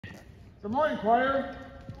Good morning, choir.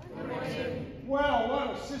 Good morning. Well, what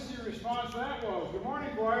a sissy response that was. Good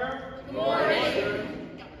morning, choir. Good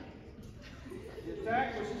morning. The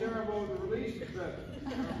attack was terrible, the release was better.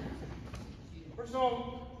 First of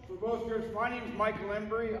all, for both groups, my name is Michael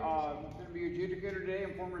Embrey. I'm going to be adjudicator today.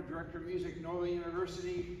 I'm former director of music at Nola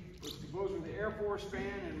University. Was composed with the Air Force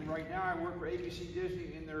Band, and right now I work for ABC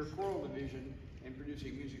Disney in their choral division and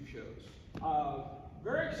producing music shows.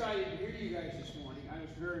 Very excited to hear you guys this morning. I was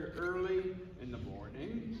very early in the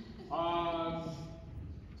morning. I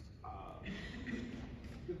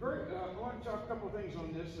want to talk a couple of things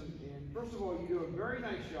on this. And first of all, you do a very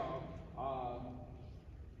nice job.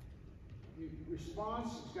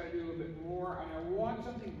 Response has got to do a little bit more. And I want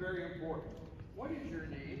something very important. What is your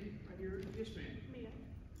name? Yes, ma'am. Mia.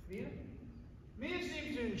 Mia? Mia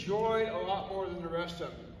seems to enjoy it a lot more than the rest of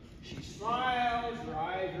them. She smiles, her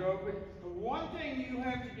eyes are open. But one thing you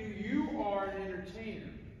have to do, you are an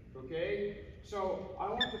entertainer, okay? So I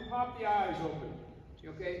want to pop the eyes open,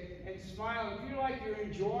 okay? And smile and feel like you're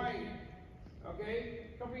enjoying it, okay?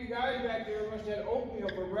 A couple of you guys back there must have had oatmeal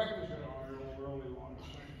for breakfast. Oh, I don't really want to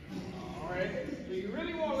sing. All right? So you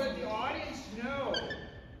really want to let the audience know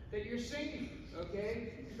that you're singing,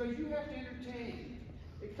 okay? Because you have to entertain.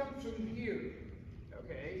 It comes from here,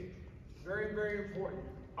 okay? Very, very important.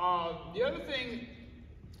 The other thing,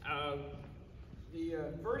 the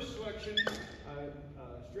first selection,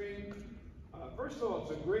 string, first of all,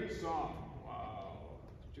 it's a great song. Wow,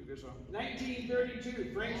 it's a good song.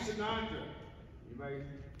 1932, Frank Sinatra. Anybody?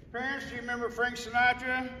 Parents, do you remember Frank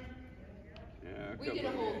Sinatra? Yeah, we did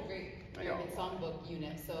a whole great American songbook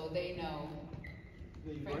unit, so they know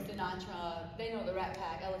Frank Sinatra, they know the Rat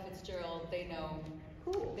Pack, Ella Fitzgerald, they know.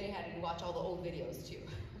 Cool. They had to watch all the old videos too.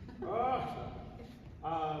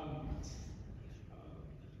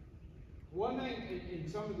 One thing in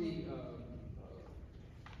some of the,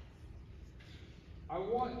 I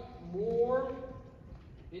want more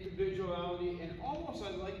individuality, and almost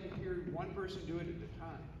I'd like to hear one person do it at a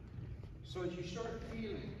time. So as you start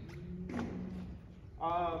feeling,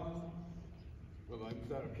 well, I've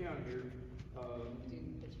got a piano here.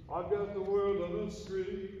 I've got the world on the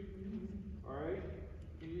string. All right,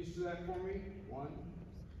 can you do that for me? 1,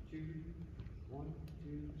 2, 1,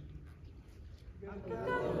 2. I've got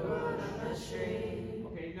the world on the string.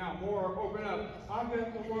 Okay, now more, open up. I've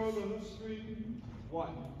got the world on the string. 1,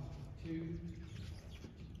 2.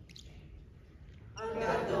 I've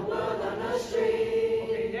got the world on the string.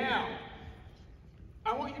 Okay, now,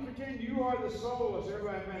 I want you to pretend you are the soloist.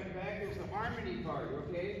 Everybody back is the harmony part,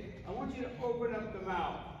 okay? I want you to open up the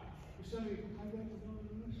mouth. For some of you, I've got the world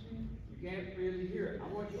on the string. You can't really hear it. I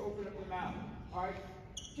want you to open up the mouth. All right?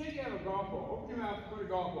 Pretend you have a golf ball. Open your mouth and put a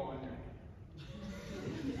golf ball in there.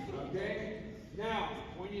 Okay? Now,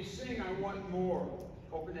 when you sing, I want more.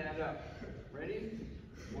 Open that up. Ready?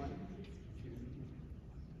 1, 2,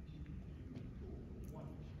 1.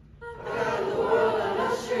 I've got the world on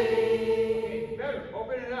a string. Okay, better.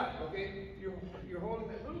 Open it up. Okay? You're holding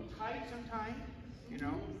it a little tight sometimes, you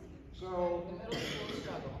know. So. The middle school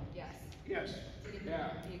struggle. Yes. Yes.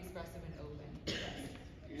 Yeah. Be expressive and open.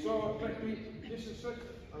 Yes. So, but I mean, this is such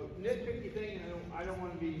a nitpicky thing, and I don't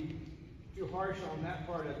want to be too harsh on that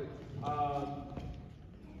part of it.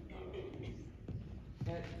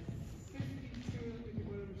 At 52,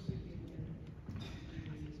 what I'm thinking here.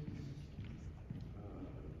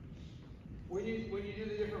 When you do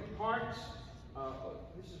the different parts,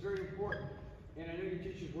 this is very important, and I know your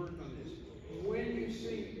teachers worked on this. When you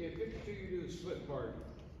sing, at 52, you do the split part.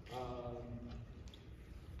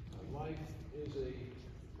 Life is a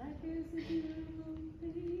beautiful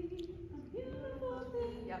thing, a beautiful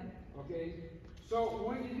thing. Yep. Okay? So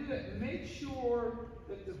when you do that, make sure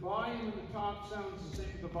that the volume on the top sounds the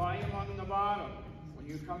same as the volume on the bottom when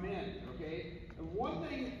you come in, okay? And one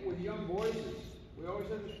thing with young voices, we always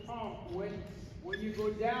have this problem, when you go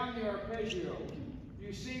down the arpeggio,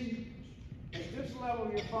 you sing at this level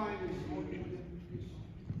you're fine,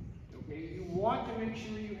 okay? You want to make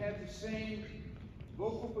sure you have the same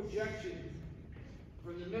vocal projection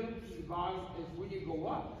from the middle to the bottom as when you go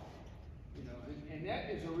up. You know, and that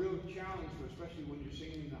is a real challenge, especially when you're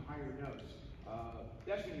singing the higher notes.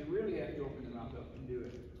 That's when you really have to open the mouth up and do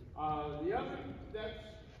it. The other,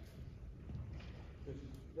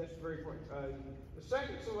 that's very important. The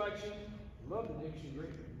second selection, love the diction,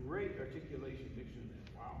 great articulation diction.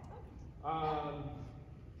 Wow.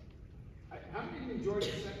 How many of you enjoyed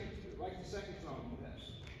the second, like the second song the best?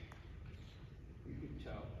 You can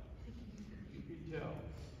tell. You can tell.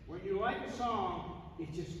 When you like a song,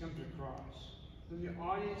 it just comes across. From the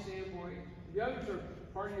audience standpoint, the others are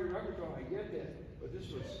part of your repertoire, I get that, but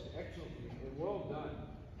this was excellent and well done.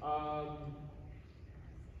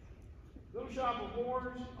 shop of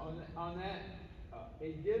horrors on that.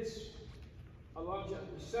 It gets a lot of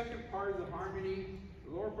the second part of the harmony,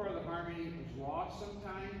 the lower part of the harmony is lost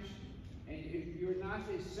sometimes, and you're not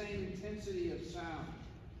the same intensity of sound.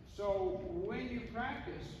 So when you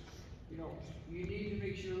practice, you know, you need to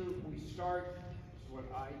make sure we start. This is what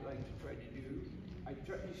I like to try to do.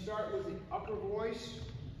 You start with the upper voice,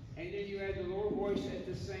 and then you add the lower voice at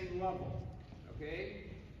the same level. Okay?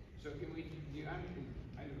 So can we? I don't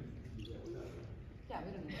do that without it. Yeah,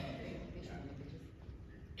 we don't need to.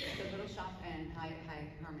 The little shop and high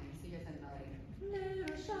harmony. So here's a melody.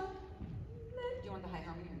 Little shop. Do you want the high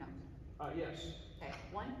harmony or no? Yes. Okay,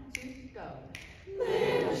 1, 2, go.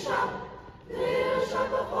 Little shop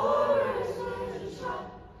of horrors, little shop.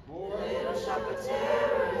 More. Little shop of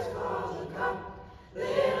terrors, call the cop.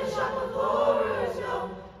 Little shop of horrors, no,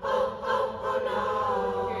 oh no.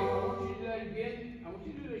 Okay, I want you to do that again. I want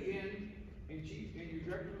you to do it again, and your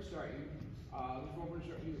director will start you. Before we're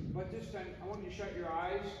start you. But this time, I want you to shut your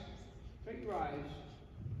eyes. Shut your eyes.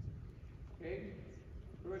 Okay?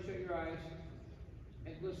 Everybody shut your eyes.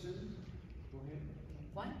 And listen. Go ahead.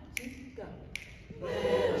 1, 2, go.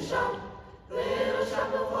 Little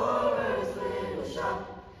shop of horrors, little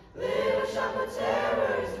shop of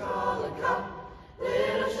terrors, call the cop.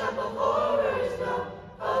 Little shop of horrors, no,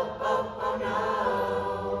 oh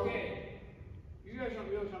no. Okay. You guys don't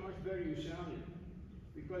realize how much better you sounded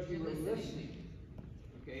because you were listening.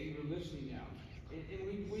 Okay, you were listening now. And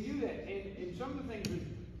we do that. And some of the things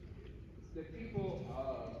that people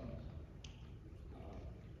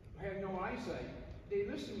have no eyesight, they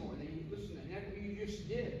listen more. They listen. And that's what you just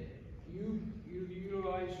did. You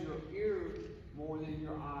utilize your ear more than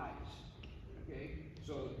your eyes. Okay?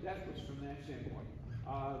 So that was from that standpoint.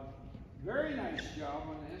 Very nice job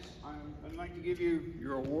on this. I'd like to give you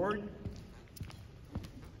your award.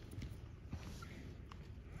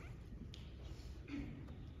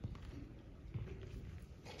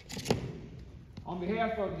 On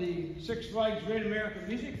behalf of the Six Flags Great American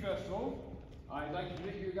Music Festival, I'd like to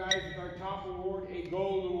present you guys with our top award, a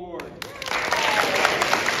Gold Award.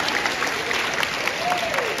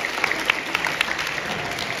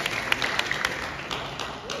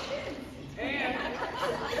 And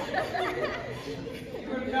you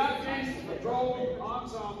would have not been a gold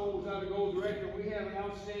ensemble without a gold director. We have an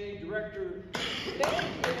outstanding director.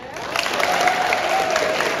 Thank you.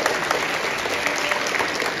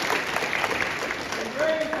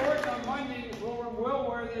 Very important on Monday, Ms. Welbourne will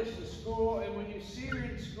wear this to school, and when you see her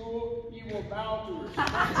in school, you will bow to her.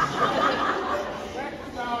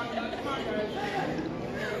 Practice bowing. Come on, guys.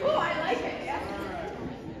 Oh, I like it. Yeah. All right.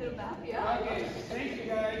 Little bow. Yeah. Okay.